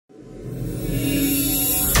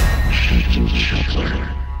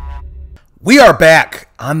We are back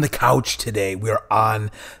on the couch today. We are on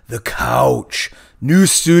the couch. New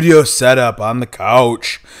studio setup on the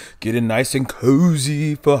couch. Getting nice and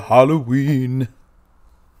cozy for Halloween.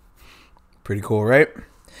 Pretty cool, right?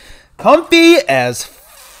 Comfy as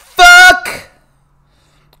fuck.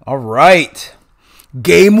 All right.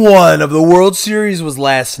 Game 1 of the World Series was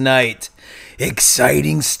last night.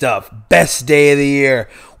 Exciting stuff. Best day of the year.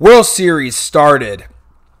 World Series started.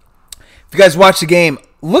 If you guys watch the game,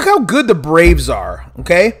 look how good the Braves are,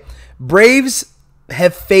 okay? Braves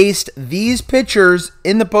have faced these pitchers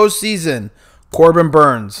in the postseason. Corbin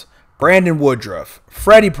Burns, Brandon Woodruff,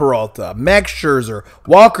 Freddie Peralta, Max Scherzer,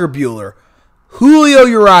 Walker Buehler, Julio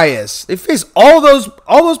Urias. They faced all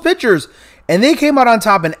those pitchers, and they came out on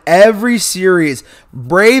top in every series.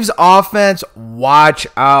 Braves offense, watch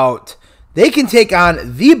out. They can take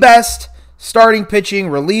on the best starting pitching,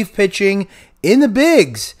 relief pitching in the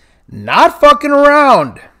bigs. Not fucking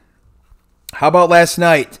around. How about last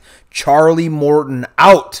night? Charlie Morton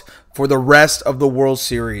out for the rest of the World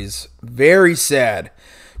Series. Very sad.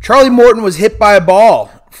 Charlie Morton was hit by a ball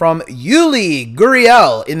from Yuli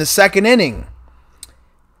Gurriel in the second inning.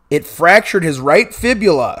 It fractured his right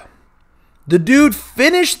fibula. The dude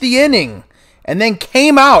finished the inning and then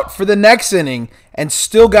came out for the next inning and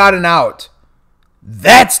still got an out.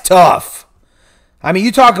 That's tough. I mean,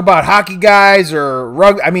 you talk about hockey guys or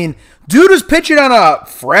rugby. I mean, dude was pitching on a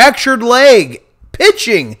fractured leg,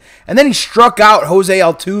 pitching, and then he struck out Jose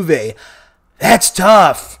Altuve. That's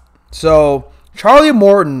tough. So, Charlie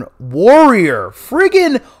Morton, warrior,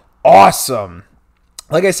 friggin' awesome.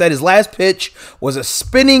 Like I said, his last pitch was a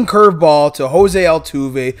spinning curveball to Jose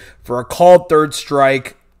Altuve for a called third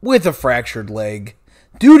strike with a fractured leg.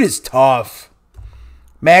 Dude is tough.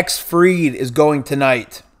 Max Fried is going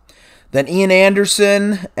tonight. Then Ian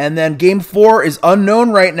Anderson, and then Game 4 is unknown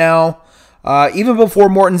right now. Even before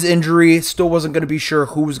Morton's injury, still wasn't going to be sure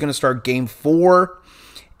who was going to start Game 4.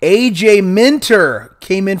 A.J. Minter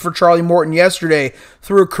came in for Charlie Morton yesterday,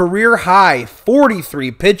 threw a career-high 43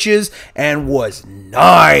 pitches, and was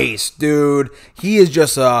nice, dude. He is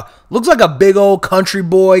just looks like a big old country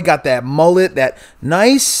boy, got that mullet, that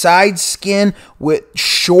nice side skin with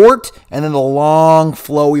short, and then the long,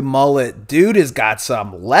 flowy mullet. Dude has got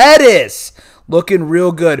some lettuce. Looking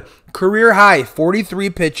real good. Career-high 43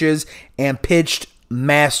 pitches, and pitched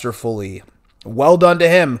masterfully. Well done to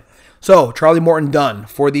him. So, Charlie Morton done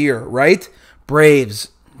for the year, right? Braves,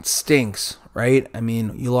 stinks, right? I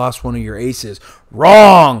mean, you lost one of your aces.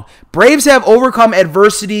 Wrong! Braves have overcome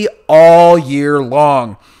adversity all year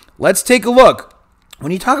long. Let's take a look.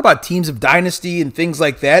 When you talk about teams of dynasty and things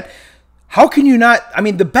like that, how can you not... I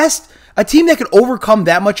mean, a team that can overcome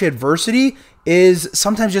that much adversity is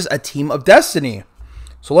sometimes just a team of destiny.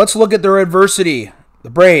 So, let's look at their adversity. The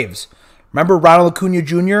Braves. Remember, Ronald Acuna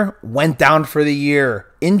Jr. went down for the year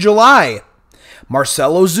in July.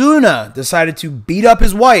 Marcell Ozuna decided to beat up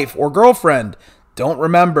his wife or girlfriend. Don't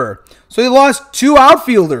remember. So they lost 2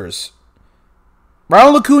 outfielders.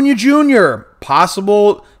 Ronald Acuna Jr.,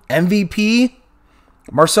 possible MVP.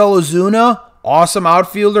 Marcell Ozuna, awesome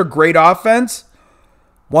outfielder, great offense.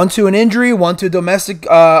 1 to an injury, 1 to domestic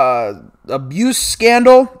abuse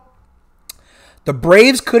scandal. The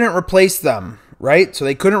Braves couldn't replace them. Right? So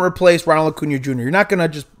they couldn't replace Ronald Acuna Jr. You're not going to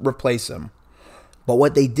just replace him. But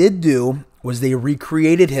what they did do was they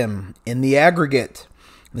recreated him in the aggregate.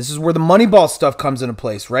 This is where the Moneyball stuff comes into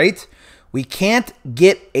place, right? We can't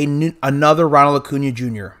get another Ronald Acuna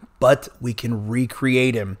Jr., but we can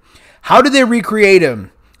recreate him. How did they recreate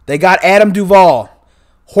him? They got Adam Duvall,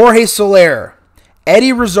 Jorge Soler,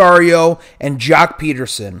 Eddie Rosario, and Jock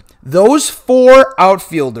Peterson. Those 4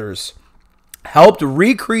 outfielders helped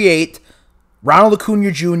recreate Ronald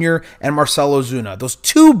Acuna Jr. and Marcell Ozuna. Those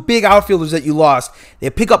 2 big outfielders that you lost,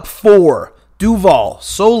 they pick up 4. Duvall,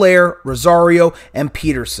 Soler, Rosario, and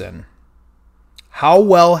Peterson. How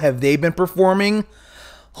well have they been performing?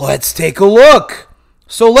 Let's take a look.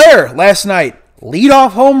 Soler, last night,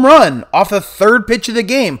 leadoff home run off the 3rd pitch of the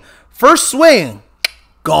game. First swing,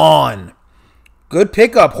 gone. Good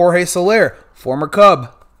pickup, Jorge Soler, former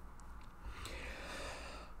Cub.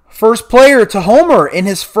 First player to homer in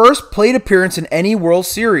his first plate appearance in any World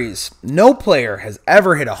Series. No player has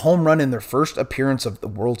ever hit a home run in their first appearance of the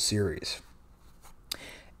World Series.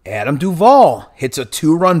 Adam Duvall hits a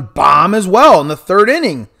 2-run bomb as well in the 3rd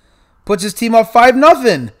inning. Puts his team up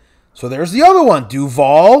 5-0. So there's the other one.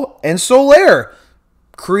 Duvall and Soler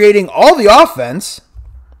creating all the offense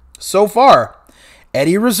so far.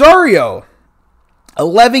 Eddie Rosario,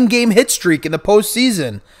 11-game hit streak in the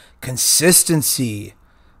postseason. Consistency.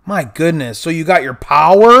 My goodness. So you got your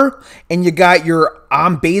power and you got your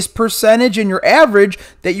on-base percentage and your average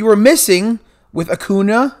that you were missing with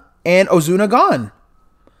Acuna and Ozuna gone.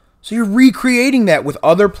 So you're recreating that with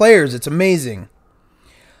other players. It's amazing.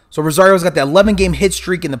 So Rosario's got that 11-game hit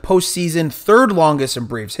streak in the postseason, third longest in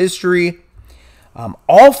Braves history.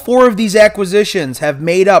 All 4 of these acquisitions have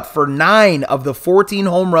made up for 9 of the 14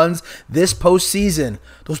 home runs this postseason.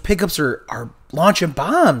 Those pickups are launching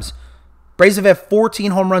bombs. Braves have had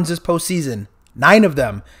 14 home runs this postseason. 9 of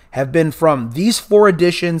them have been from these 4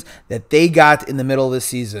 additions that they got in the middle of the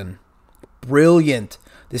season. Brilliant.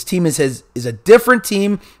 This team is a different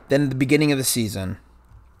team than at the beginning of the season.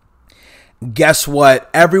 Guess what?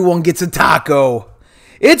 Everyone gets a taco.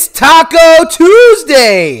 It's Taco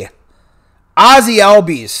Tuesday. Ozzy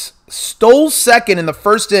Albies stole second in the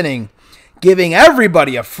first inning, giving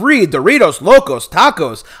everybody a free Doritos Locos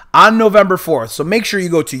Tacos on November 4th. So make sure you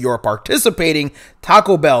go to your participating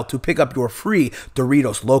Taco Bell to pick up your free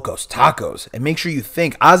Doritos Locos Tacos. And make sure you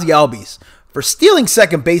thank Ozzy Albies for stealing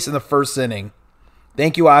second base in the first inning.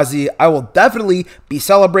 Thank you, Ozzy. I will definitely be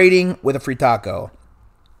celebrating with a free taco.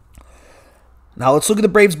 Now let's look at the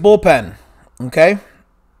Braves bullpen, okay?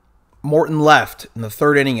 Morton left in the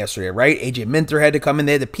third inning yesterday, right? AJ Minter had to come in.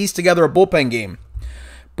 They had to piece together a bullpen game.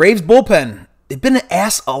 Braves bullpen, they've been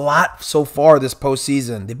asked a lot so far this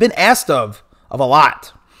postseason. They've been asked of a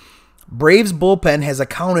lot. Braves bullpen has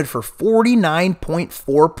accounted for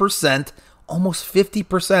 49.4%, almost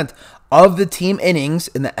 50% of the team innings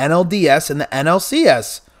in the NLDS and the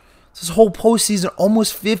NLCS. This whole postseason,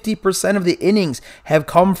 almost 50% of the innings have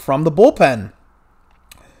come from the bullpen.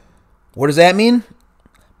 What does that mean?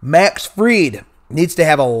 Max Fried needs to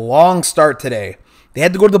have a long start today. They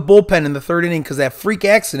had to go to the bullpen in the third inning because of that freak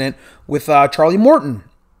accident with Charlie Morton.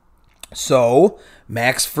 So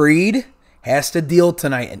Max Fried has to deal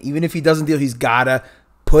tonight. And even if he doesn't deal, he's got to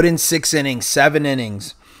put in 6 innings, 7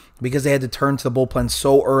 innings, because they had to turn to the bullpen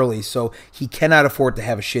so early. So he cannot afford to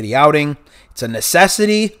have a shitty outing. It's a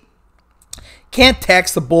necessity. Can't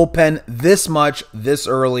tax the bullpen this much this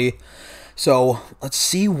early. So let's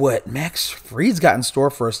see what Max Fried's got in store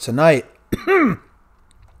for us tonight.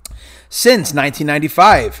 Since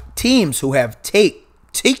 1995, teams who have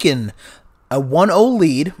taken a 1-0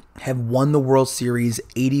 lead have won the World Series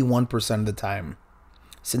 81% of the time.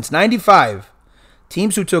 Since 95,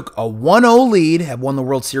 teams who took a 1-0 lead have won the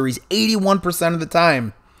World Series 81% of the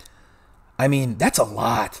time. I mean, that's a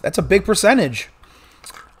lot. That's a big percentage.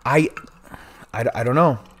 I don't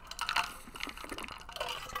know.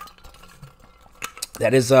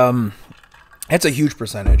 That is that's a huge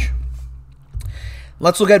percentage.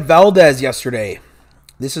 Let's look at Valdez yesterday.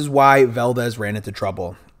 This is why Valdez ran into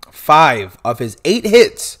trouble. 5 of his 8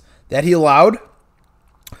 hits that he allowed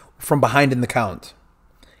from behind in the count.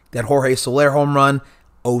 That Jorge Soler home run,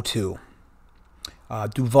 0-2.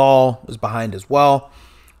 Duvall was behind as well.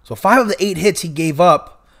 So 5 of the 8 hits he gave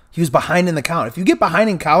up, he was behind in the count. If you get behind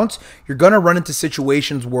in counts, you're going to run into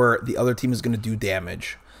situations where the other team is going to do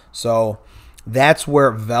damage. So that's where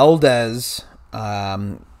Valdez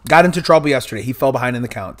got into trouble yesterday. He fell behind in the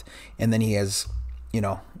count. And then he has,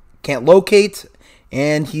 can't locate,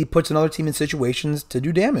 and he puts another team in situations to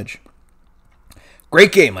do damage.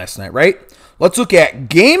 Great game last night, right? Let's look at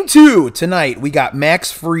Game 2 tonight. We got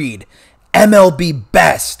Max Fried, MLB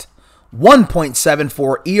best,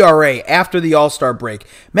 1.74 ERA after the All-Star break.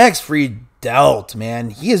 Max Fried dealt, man.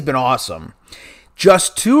 He has been awesome.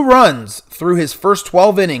 Just 2 runs through his first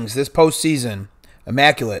 12 innings this postseason.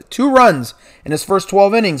 Immaculate. 2 runs in his first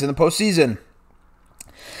 12 innings in the postseason.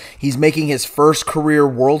 He's making his first career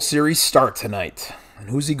World Series start tonight.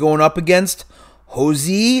 And who's he going up against?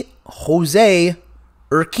 Jose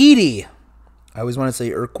Urquidy. I always want to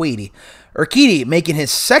say Urquidy. Urquidy making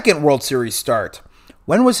his second World Series start.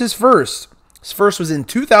 When was his first? His first was in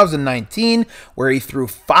 2019, where he threw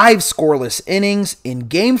 5 scoreless innings in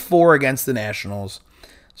Game 4 against the Nationals.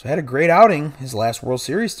 So had a great outing his last World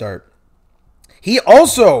Series start. He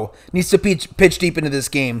also needs to pitch deep into this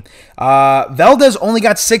game. Valdez only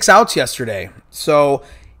got 6 outs yesterday, so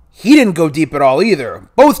he didn't go deep at all either.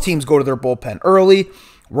 Both teams go to their bullpen early.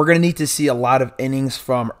 We're going to need to see a lot of innings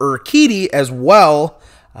from Urquidy as well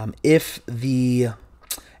if the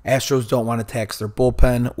Astros don't want to tax their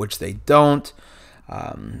bullpen, which they don't.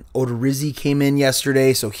 Odorizzi came in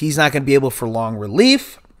yesterday, so he's not going to be able for long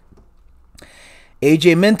relief.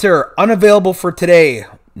 AJ Minter, unavailable for today.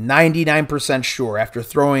 99% sure after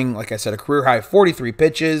throwing, like I said, a career-high 43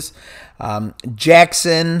 pitches. Luke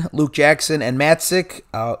Jackson, and Matzik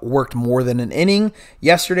worked more than an inning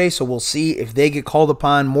yesterday, so we'll see if they get called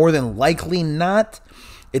upon. More than likely not.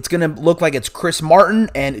 It's going to look like it's Chris Martin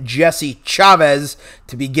and Jesse Chavez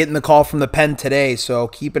to be getting the call from the pen today, so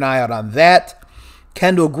keep an eye out on that.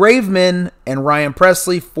 Kendall Graveman and Ryan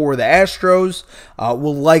Presley for the Astros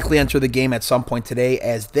will likely enter the game at some point today,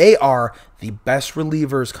 as they are the best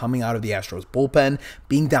relievers coming out of the Astros bullpen.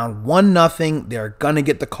 Being down 1-0, they're going to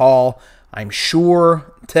get the call, I'm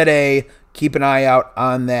sure, today. Keep an eye out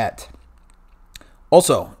on that.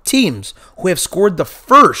 Also, teams who have scored the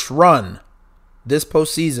first run this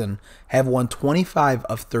postseason have won 25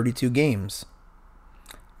 of 32 games.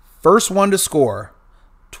 First one to score,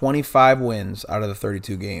 25 wins out of the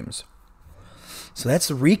 32 games. So that's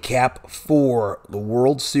the recap for the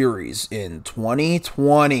World Series in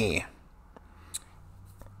 2020.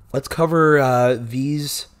 Let's cover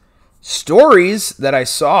these stories that I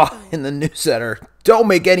saw in the newsletter. Don't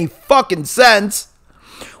make any fucking sense.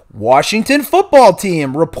 Washington football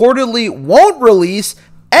team reportedly won't release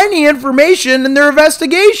any information in their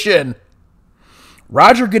investigation.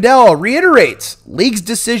 Roger Goodell reiterates league's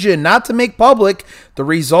decision not to make public the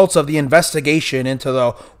results of the investigation into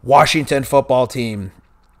the Washington football team.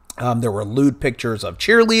 There were lewd pictures of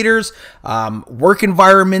cheerleaders, work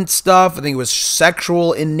environment stuff. I think it was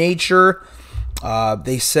sexual in nature.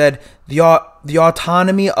 They said the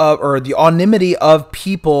autonomy of, or the anonymity of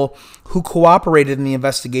people who cooperated in the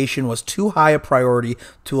investigation was too high a priority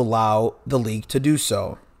to allow the league to do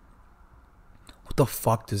so. What the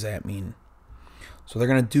fuck does that mean? So they're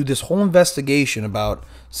going to do this whole investigation about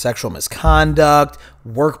sexual misconduct,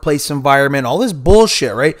 workplace environment, all this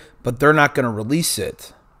bullshit, right? But they're not going to release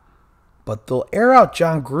it. But they'll air out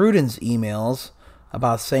John Gruden's emails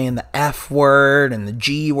about saying the F word and the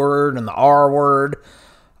G word and the R word,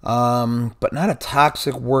 but not a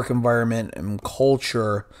toxic work environment and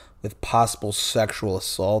culture with possible sexual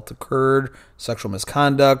assault occurred, sexual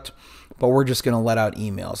misconduct, but we're just going to let out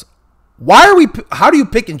emails. How do you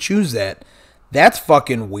pick and choose that? That's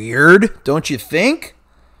fucking weird, don't you think?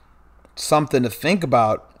 Something to think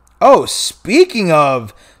about. Oh, speaking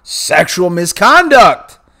of sexual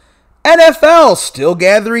misconduct, NFL still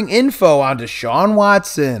gathering info on Deshaun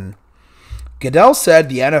Watson. Goodell said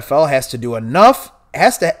the NFL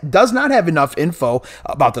does not have enough info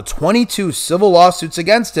about the 22 civil lawsuits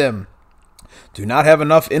against him. Do not have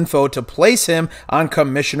enough info to place him on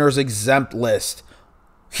commissioner's exempt list.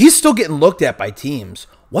 He's still getting looked at by teams.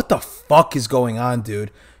 What the fuck is going on, dude?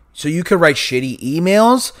 So you could write shitty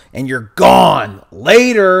emails and you're gone.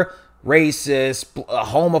 Later, racist,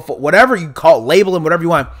 homophobe, whatever you call it, label him, whatever you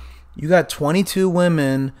want. You got 22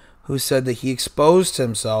 women who said that he exposed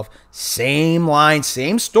himself. Same line,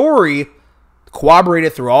 same story.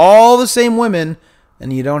 Corroborated through all the same women,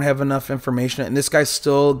 and you don't have enough information. And this guy's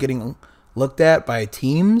still getting looked at by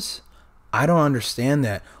teams? I don't understand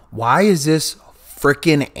that. Why is this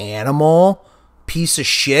freaking animal piece of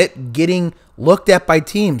shit getting looked at by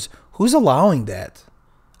teams? Who's allowing that?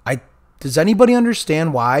 Does anybody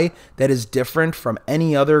understand why that is different from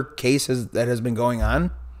any other cases that has been going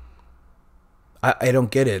on? I don't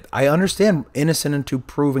get it. I understand innocent until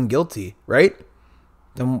proven guilty, right?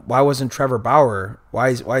 Then why wasn't Trevor Bauer? Why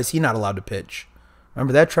is he not allowed to pitch?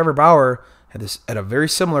 Remember that Trevor Bauer had a very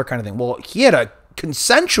similar kind of thing. Well, he had a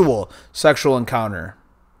consensual sexual encounter.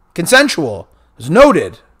 Consensual. It was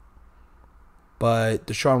noted. But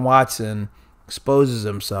Deshaun Watson exposes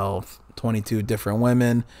himself, 22 different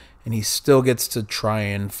women, and he still gets to try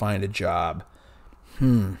and find a job.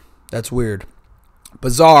 That's weird.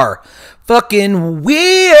 Bizarre. Fucking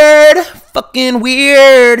weird. Fucking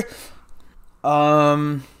weird.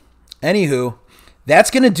 Anywho,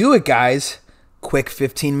 that's going to do it, guys. Quick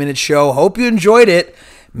 15-minute show. Hope you enjoyed it.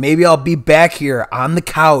 Maybe I'll be back here on the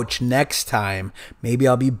couch next time. Maybe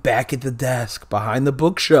I'll be back at the desk behind the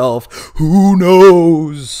bookshelf. Who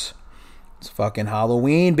knows? It's fucking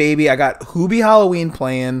Halloween, baby. I got Hoobie Halloween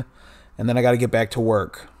playing, and then I got to get back to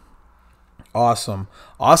work. Awesome.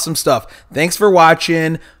 Awesome stuff. Thanks for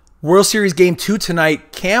watching. World Series Game 2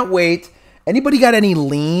 tonight. Can't wait. Anybody got any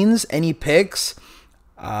leans? Any picks?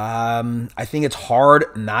 I think it's hard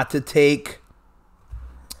not to take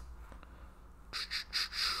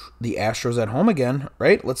the Astros at home again,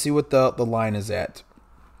 right? Let's see what the line is at.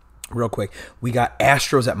 Real quick. We got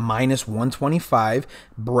Astros at minus 125.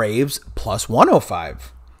 Braves plus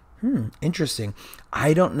 105. Interesting.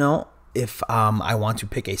 I don't know if I want to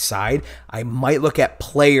pick a side. I might look at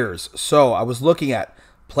players. So I was looking at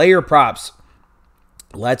player props.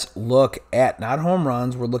 Let's look at not home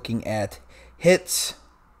runs. We're looking at hits,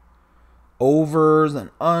 overs,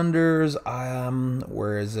 and unders.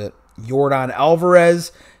 Where is it? Yordan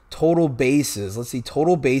Alvarez. Total bases. Let's see.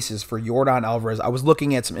 Total bases for Yordan Alvarez. I was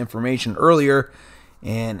looking at some information earlier,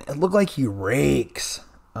 and it looked like he rakes.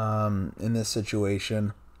 in this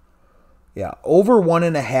situation. Yeah, over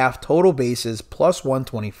 1.5 total bases plus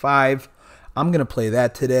 125. I'm going to play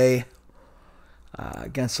that today.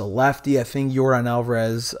 Against a lefty, I think Yordan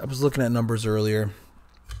Alvarez. I was looking at numbers earlier.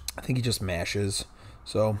 I think he just mashes.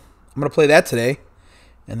 So I'm going to play that today.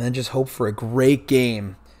 And then just hope for a great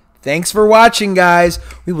game. Thanks for watching, guys.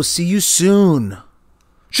 We will see you soon.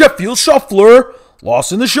 Sheffield Shuffler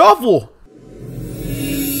lost in the shuffle.